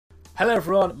Hello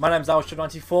everyone, my name's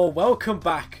Alsha94. Welcome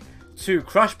back to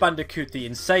Crash Bandicoot, the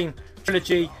Insane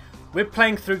Trilogy. We're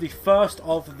playing through the first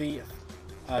of the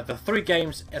three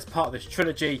games as part of this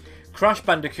trilogy, Crash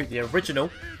Bandicoot, the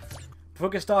original. Before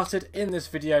we get started in this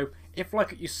video, if you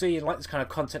like what you see and like this kind of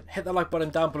content, hit the like button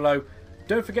down below.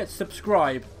 Don't forget to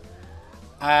subscribe.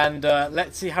 And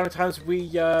let's see how many times we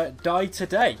die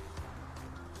today.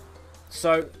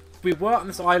 So, we were on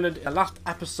this island in the last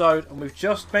episode, and we've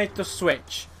just made the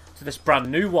switch to this brand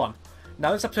new one.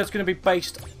 Now this episode is going to be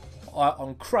based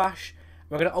on Crash.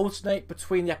 We're going to alternate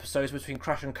between the episodes between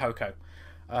Crash and Coco.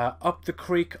 Up the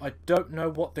creek, I don't know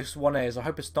what this one is. I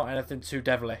hope it's not anything too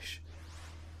devilish.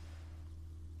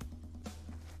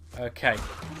 Okay.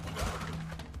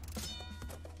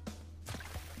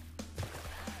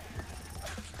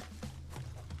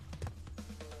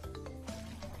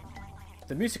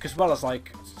 The music as well is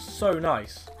like so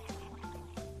nice.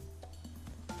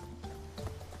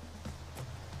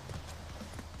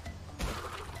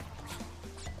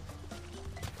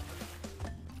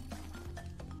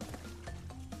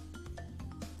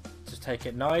 Just take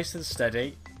it nice and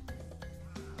steady.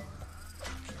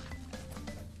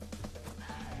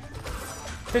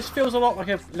 This feels a lot like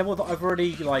a level that I've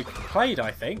already played,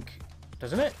 I think,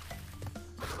 doesn't it?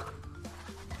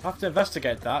 I'll have to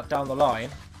investigate that down the line.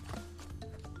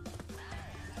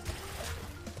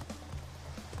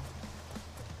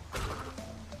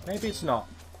 Maybe it's not.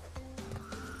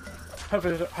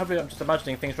 Hopefully I'm just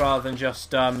imagining things rather than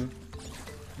just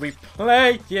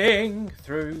replaying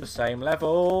through the same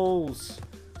levels.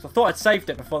 So I thought I'd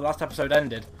saved it before the last episode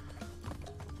ended.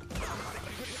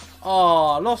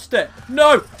 Oh, I lost it.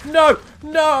 No! No!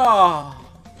 No!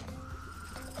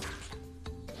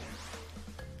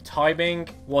 Timing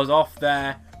was off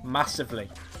there massively.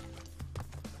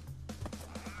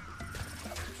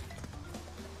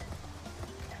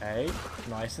 Okay,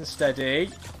 nice and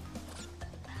steady.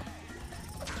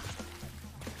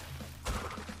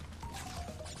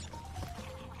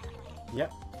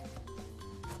 Yep.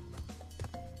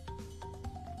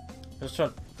 Just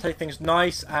trying to take things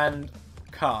nice and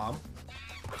calm.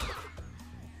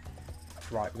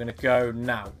 Right, we're going to go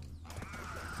now.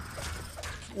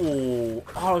 Ooh.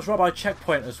 Oh, I was right by a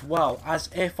checkpoint as well. As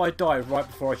if I died right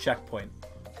before a checkpoint.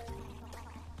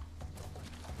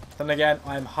 Then again,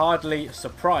 I'm hardly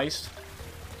surprised.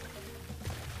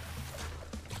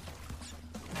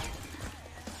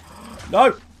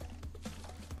 No!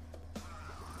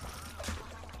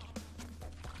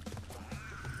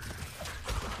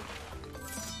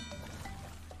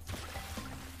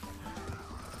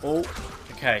 Oh,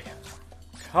 okay.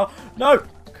 No!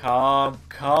 Calm,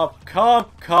 calm, calm,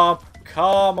 calm,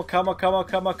 calm, come on, come on,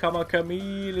 come on, come on,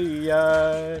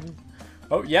 chameleon.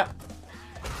 Oh, yeah.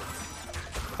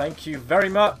 Thank you very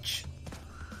much.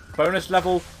 Bonus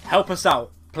level, help us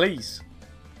out, please.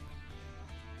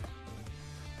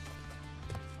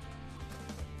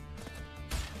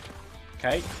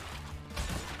 Okay.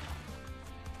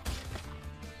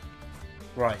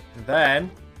 Right, and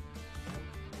then...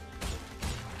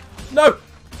 No!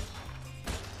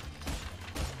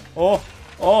 Oh,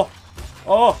 oh,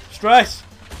 oh, stress.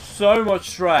 So much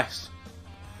stress.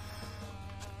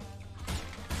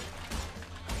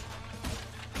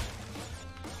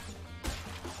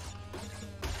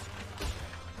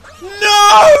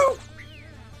 No!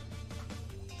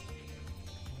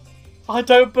 I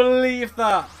don't believe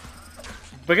that.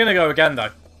 We're gonna go again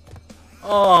though.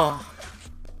 Oh.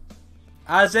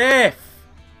 As if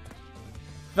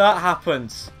that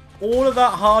happens. All of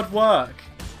that hard work.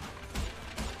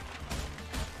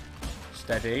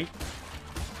 Steady.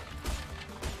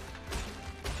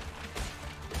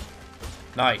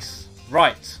 Nice.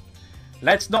 Right.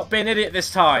 Let's not be an idiot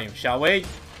this time, shall we?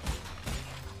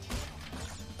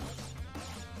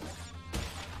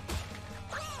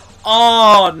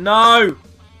 Oh, no!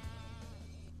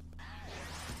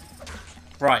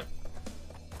 Right.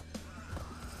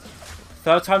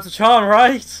 Third time's the charm,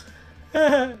 right?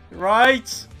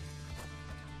 Right?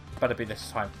 Better be this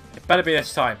time. It better be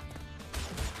this time.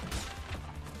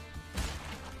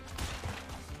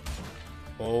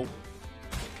 Oh.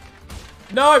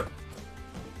 No!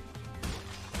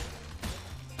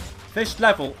 This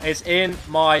level is in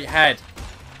my head.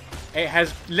 It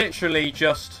has literally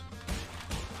just...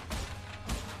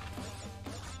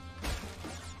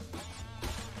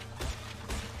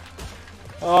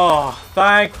 Oh,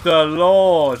 thank the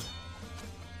Lord.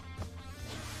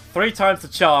 3 times the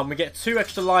charm. We get 2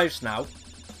 extra lives now.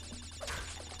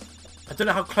 I don't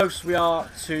know how close we are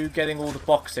to getting all the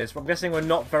boxes, but I'm guessing we're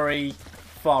not very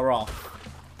far off.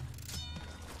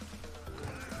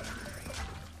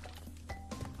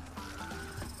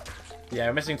 Yeah,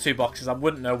 we're missing 2 boxes. I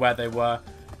wouldn't know where they were.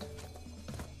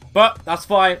 But that's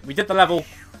fine. We did the level.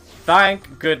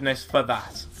 Thank goodness for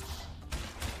that.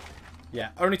 Yeah,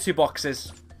 only 2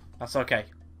 boxes. That's okay.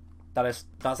 That's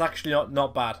actually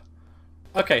not bad.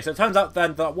 Okay, so it turns out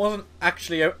then that I wasn't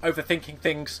actually overthinking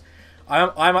things.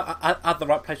 I'm at the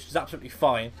right place, which is absolutely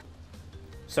fine.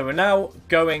 So we're now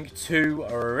going to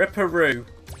Ripperoo.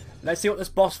 Let's see what this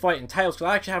boss fight entails,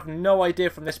 because I actually have no idea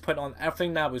from this point on.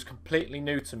 Everything now is completely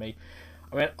new to me.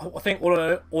 I mean, I think all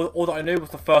that I knew was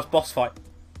the first boss fight.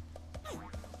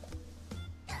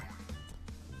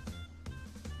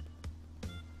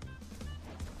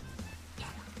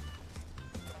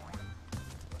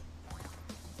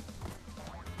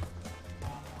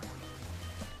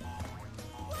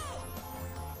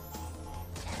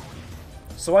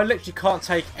 So I literally can't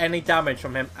take any damage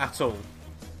from him at all.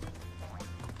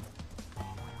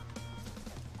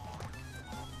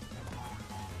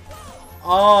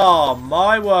 Oh,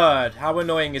 my word. How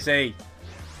annoying is he?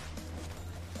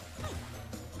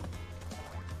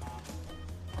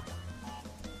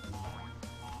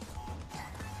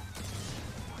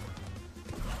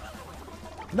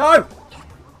 No!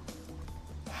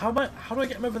 How do I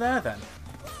get him over there then?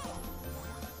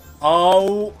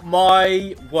 Oh,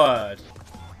 my word.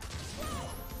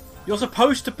 You're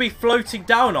supposed to be floating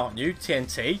down, aren't you,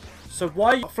 TNT? So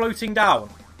why are you floating down?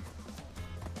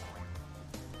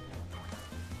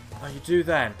 Oh, you do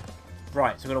then.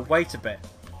 Right, so we're going to wait a bit.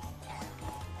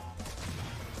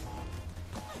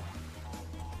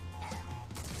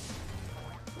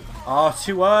 Ah,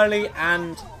 too early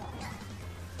and...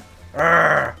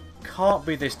 can't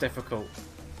be this difficult.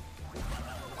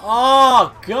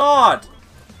 Oh, God!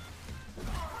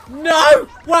 No!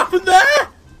 What happened there?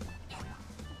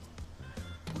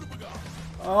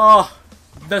 Oh,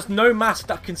 there's no mask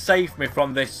that can save me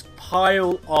from this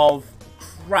pile of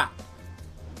crap.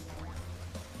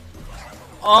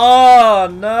 Oh,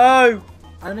 no!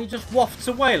 And he just wafts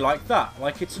away like that.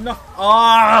 Like it's not...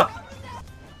 Ah!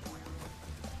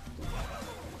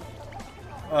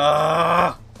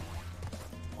 Ah!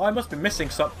 I must be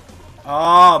missing something.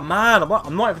 Oh, man.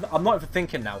 I'm not even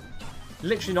thinking now.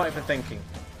 Literally not even thinking.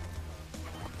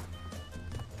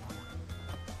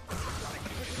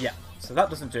 Yeah. So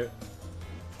that doesn't do it.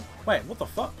 Wait, what the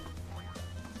fuck?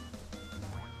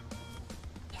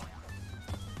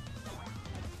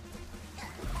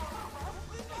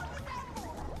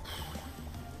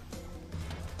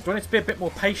 Do I need to be a bit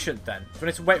more patient then? Do I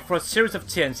need to wait for a series of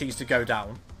TNTs to go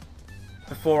down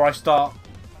before I start?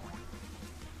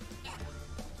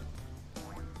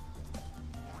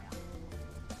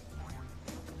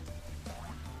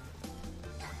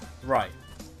 Right.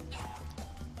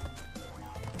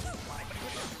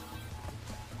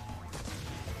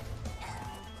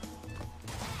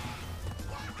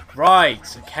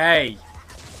 Right, okay.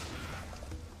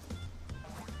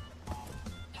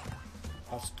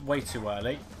 That's way too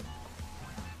early.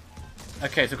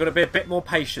 Okay, so I've got to be a bit more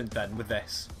patient then with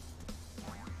this.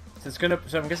 So it's gonna.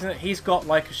 So I'm guessing that he's got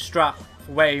like a strap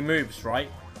for where he moves, right?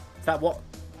 Is that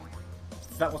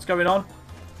what's going on?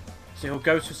 So he'll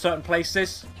go to certain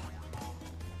places.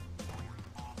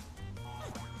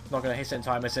 Not gonna hit it in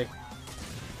time, is he?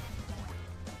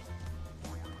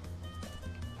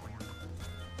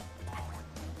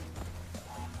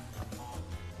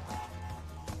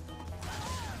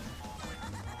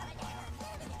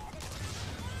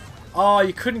 Oh,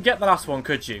 you couldn't get the last one,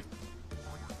 could you?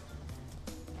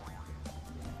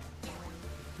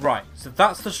 Right, so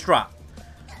that's the strap.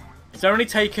 It's only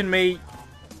taken me...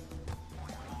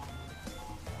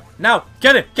 Now,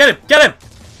 get him! Get him! Get him!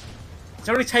 It's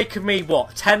only taken me,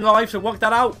 what, 10 lives to work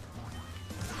that out?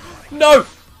 No!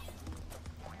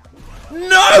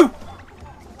 No!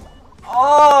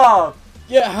 Oh!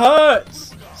 It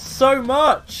hurts so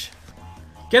much!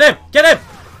 Get him! Get him!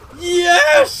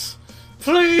 Yes!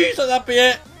 Please let that be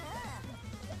it!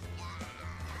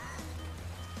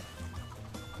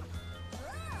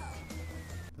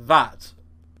 That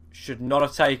should not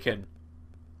have taken.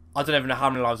 I don't even know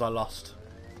how many lives I lost.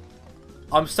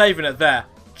 I'm saving it there.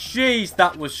 Jeez,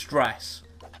 that was stress.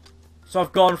 So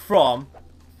I've gone from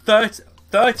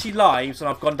 30 lives and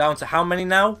I've gone down to how many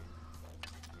now?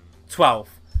 12.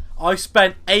 I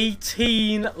spent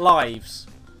 18 lives.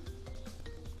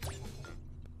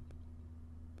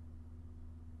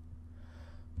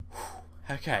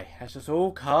 Okay, let's just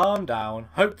all calm down.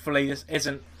 Hopefully this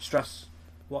isn't stress.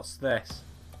 What's this?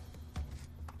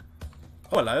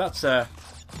 Oh, hello, that's a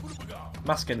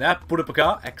mask in there.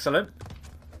 Buddha, excellent.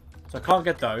 So I can't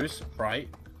get those, right?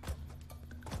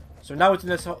 So now we're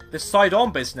doing this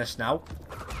side-on business now.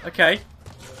 Okay.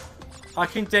 I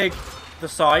can dig the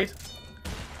side.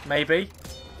 maybe.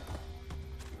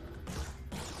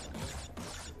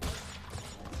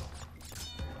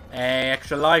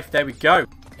 Extra life, there we go.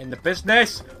 In the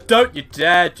business. Don't you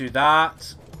dare do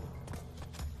that.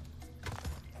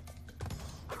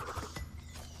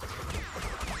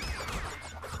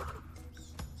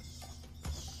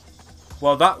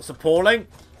 Well, that was appalling.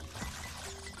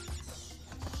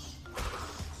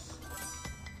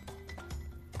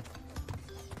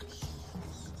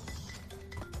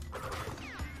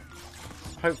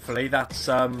 Hopefully that's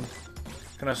going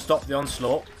to stop the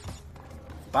onslaught.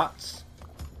 Bats.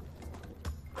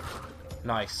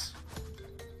 Nice.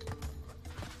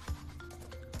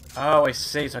 Oh, I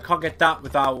see. So I can't get that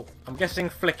without, I'm guessing,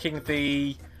 flicking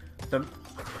the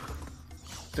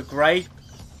grey,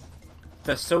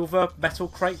 the silver metal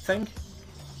crate thing.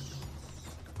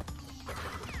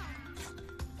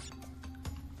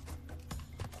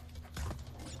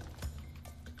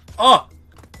 Oh!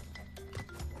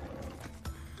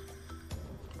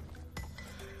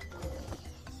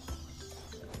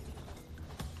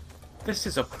 This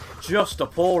is just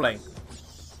appalling.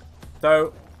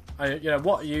 Though, you know,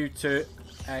 what are you to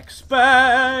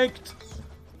expect?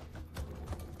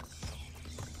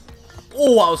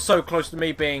 Oh, I was so close to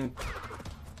me being...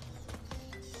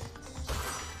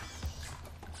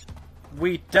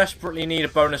 We desperately need a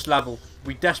bonus level.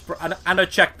 We and a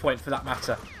checkpoint for that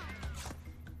matter.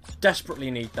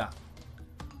 Desperately need that.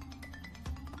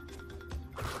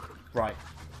 Right.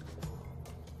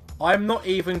 I'm not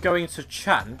even going to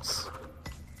chance.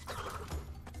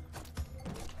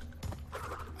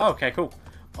 Oh, okay, cool.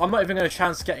 I'm not even going to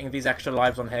chance getting these extra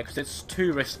lives on here because it's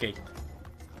too risky.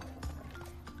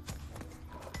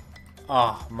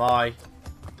 Ah, my.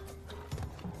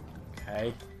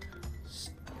 Okay.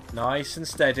 Nice and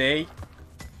steady.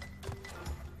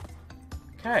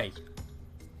 Okay.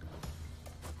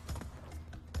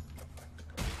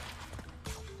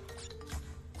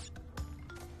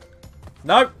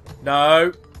 No.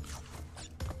 No.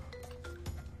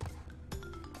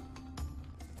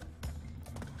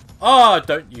 Oh,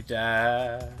 don't you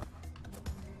dare.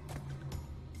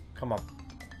 Come on.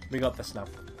 We got this now.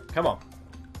 Come on.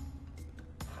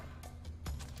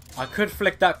 I could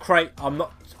flick that crate. I'm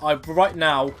not... right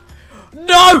now...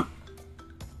 No!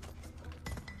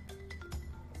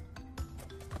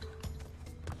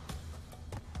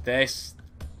 This...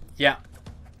 Yeah.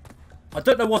 I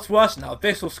don't know what's worse now.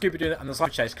 This or Scooby-Doo and the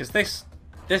side chase. Because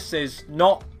this is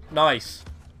not nice.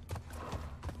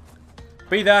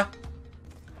 Be there.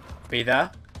 Be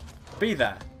there. Be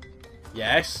there.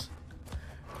 Yes.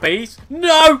 Bees.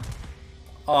 No!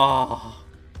 Oh.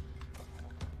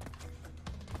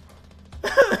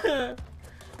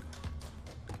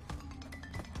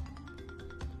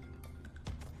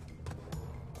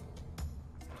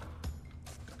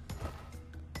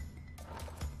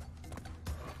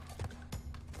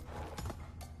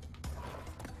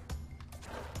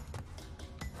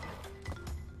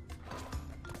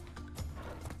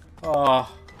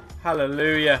 Oh,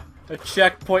 hallelujah. A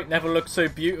checkpoint never looked so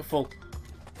beautiful.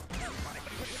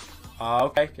 Ah,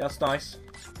 okay, that's nice.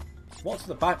 What's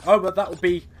the back? Oh, but that would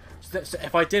be... So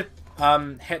if I did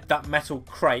hit that metal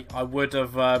crate, I would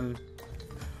have...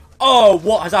 Oh,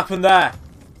 what has happened there?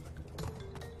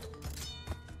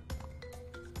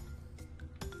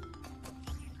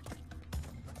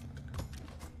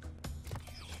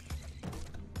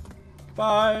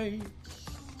 Bye.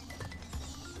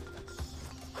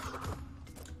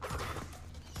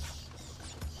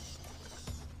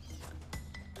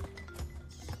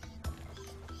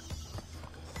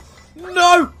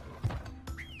 No!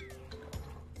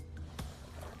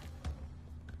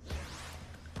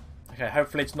 Okay,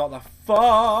 hopefully it's not that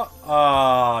far.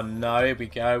 Oh, no, here we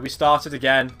go. We started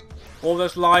again. All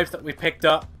those lives that we picked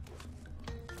up.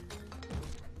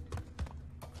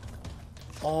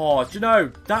 Oh, do you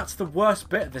know, that's the worst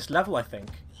bit of this level, I think.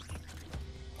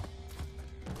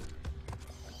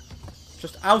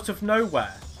 Just out of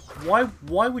nowhere.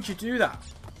 Why would you do that?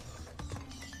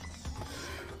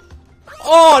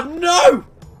 Oh, no!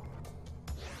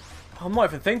 I'm not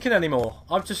even thinking anymore.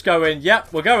 I'm just going,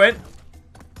 yep, we're going.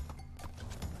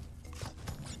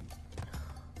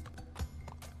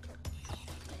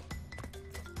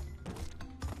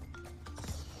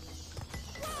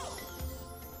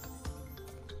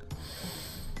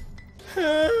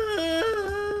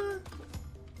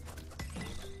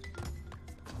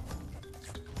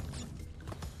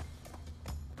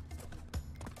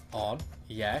 On.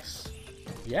 Yes.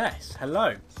 Yes.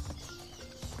 Hello.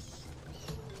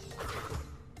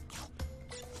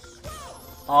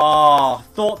 Ah,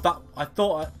 I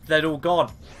thought they'd all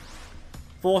gone.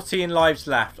 14 lives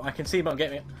left. I can see, but I'm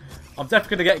getting it. I'm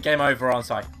definitely going to get game over, aren't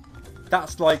I?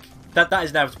 That's like... That is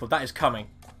inevitable. That is coming.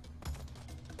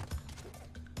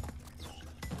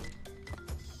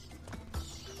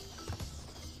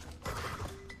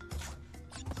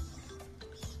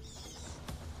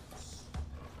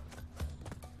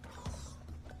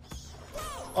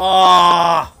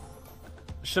 Ah!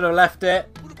 Should have left it.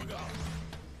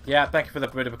 Yeah, thank you for the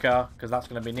Budoka, because that's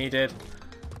going to be needed.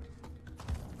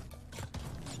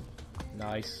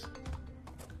 Nice.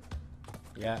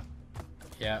 Yeah.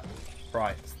 Yeah.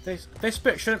 Right. This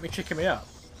bit shouldn't be tricking me up.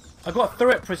 I got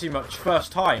through it pretty much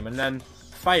first time and then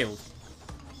failed.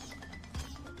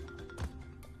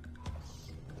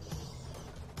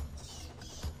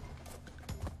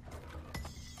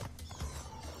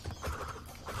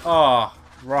 Ah, oh,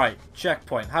 right.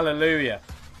 Checkpoint. Hallelujah.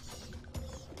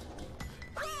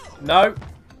 No.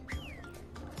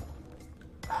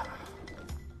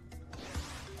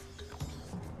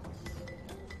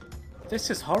 This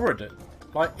is horrid.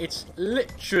 Like, it's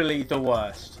literally the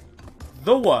worst.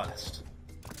 The worst.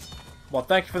 Well,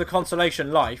 thank you for the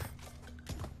consolation life.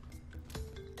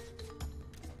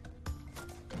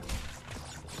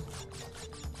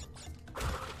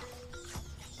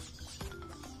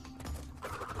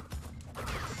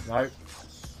 No.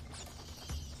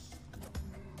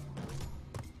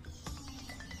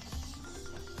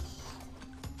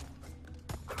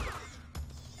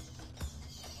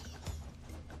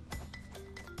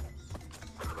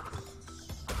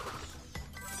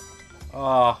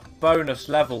 Ah, oh, bonus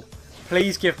level.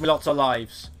 Please give me lots of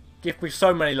lives. Give me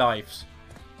so many lives.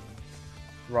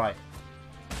 Right.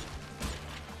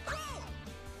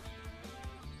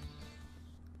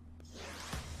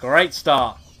 Great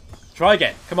start. Try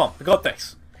again. Come on, we got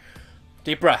this.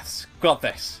 Deep breaths. Got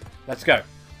this. Let's go.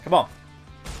 Come on.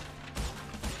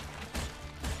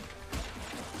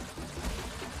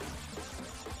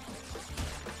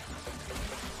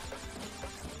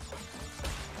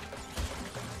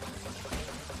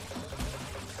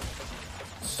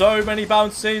 So many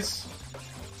bounces.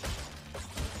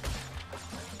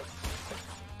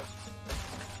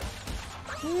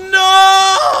 No!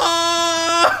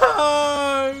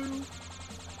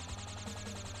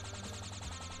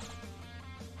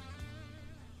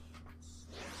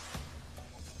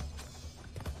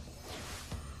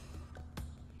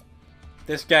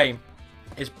 This game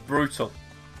is brutal.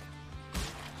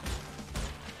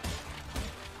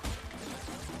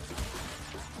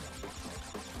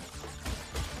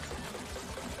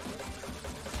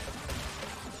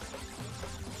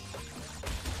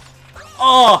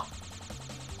 Oh!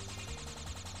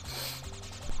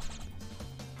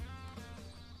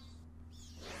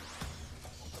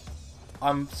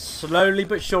 I'm slowly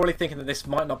but surely thinking that this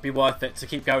might not be worth it to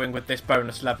keep going with this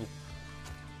bonus level.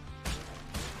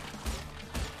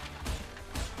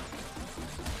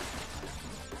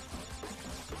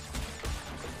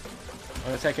 I'm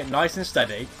going to take it nice and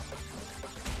steady.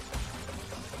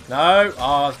 No!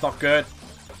 Oh, it's not good.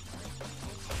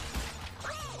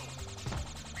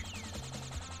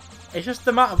 It's just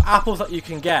the amount of apples that you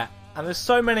can get. And there's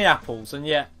so many apples, and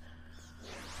yet...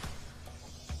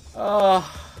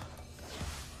 Oh...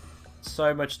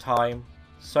 So much time.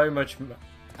 So much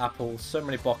apples. So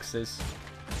many boxes.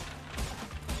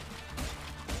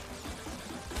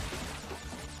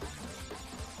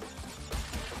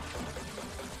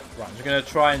 Right, I'm going to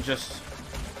try and just...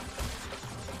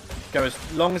 go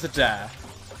as long as I dare.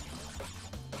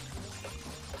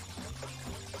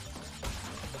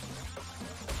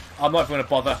 I'm not even going to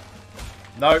bother.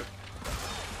 No.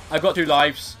 I've got 2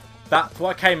 lives. That's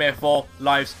what I came here for.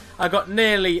 Lives. I got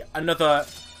nearly another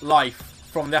life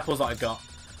from the apples that I got.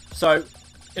 So,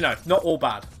 you know, not all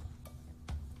bad.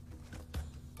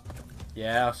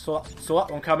 Yeah, I saw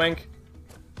that one coming.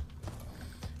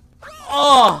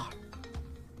 Oh!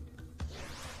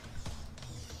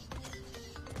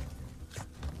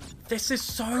 This is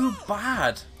so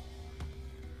bad.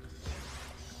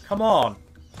 Come on.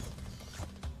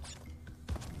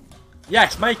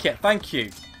 Yes, make it. Thank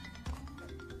you.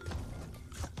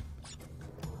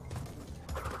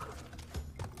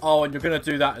 Oh, and you're going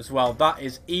to do that as well. That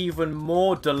is even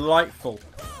more delightful.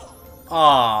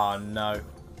 Ah, no.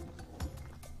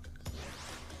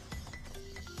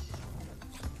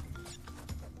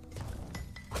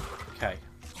 Okay.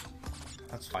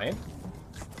 That's fine.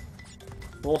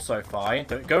 Also fine.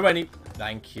 Don't go any...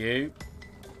 Thank you.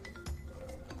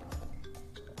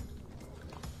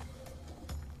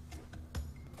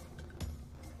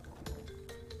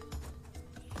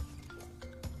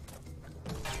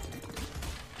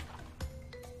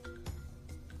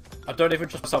 I don't even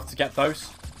trust myself to get those.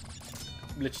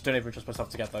 Literally don't even trust myself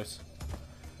to get those.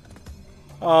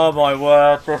 Oh my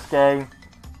word, this game.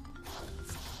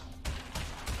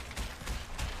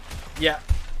 Yeah.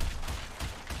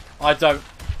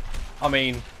 I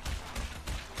mean,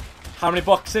 how many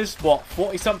boxes? What,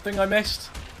 40 something I missed?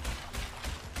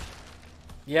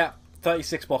 Yeah,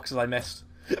 36 boxes I missed.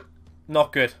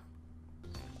 Not good.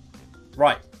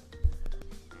 Right.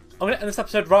 I'm going to end this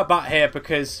episode right about here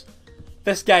because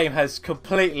this game has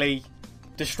completely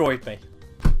destroyed me.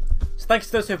 So thanks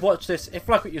to those who have watched this. If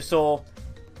you like what you saw,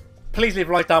 please leave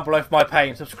a like down below for my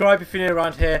pain. Subscribe if you're new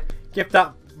around here. Give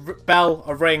that bell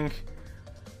a ring.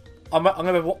 I'm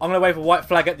gonna wave a white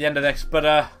flag at the end of this,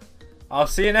 but I'll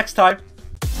see you next time.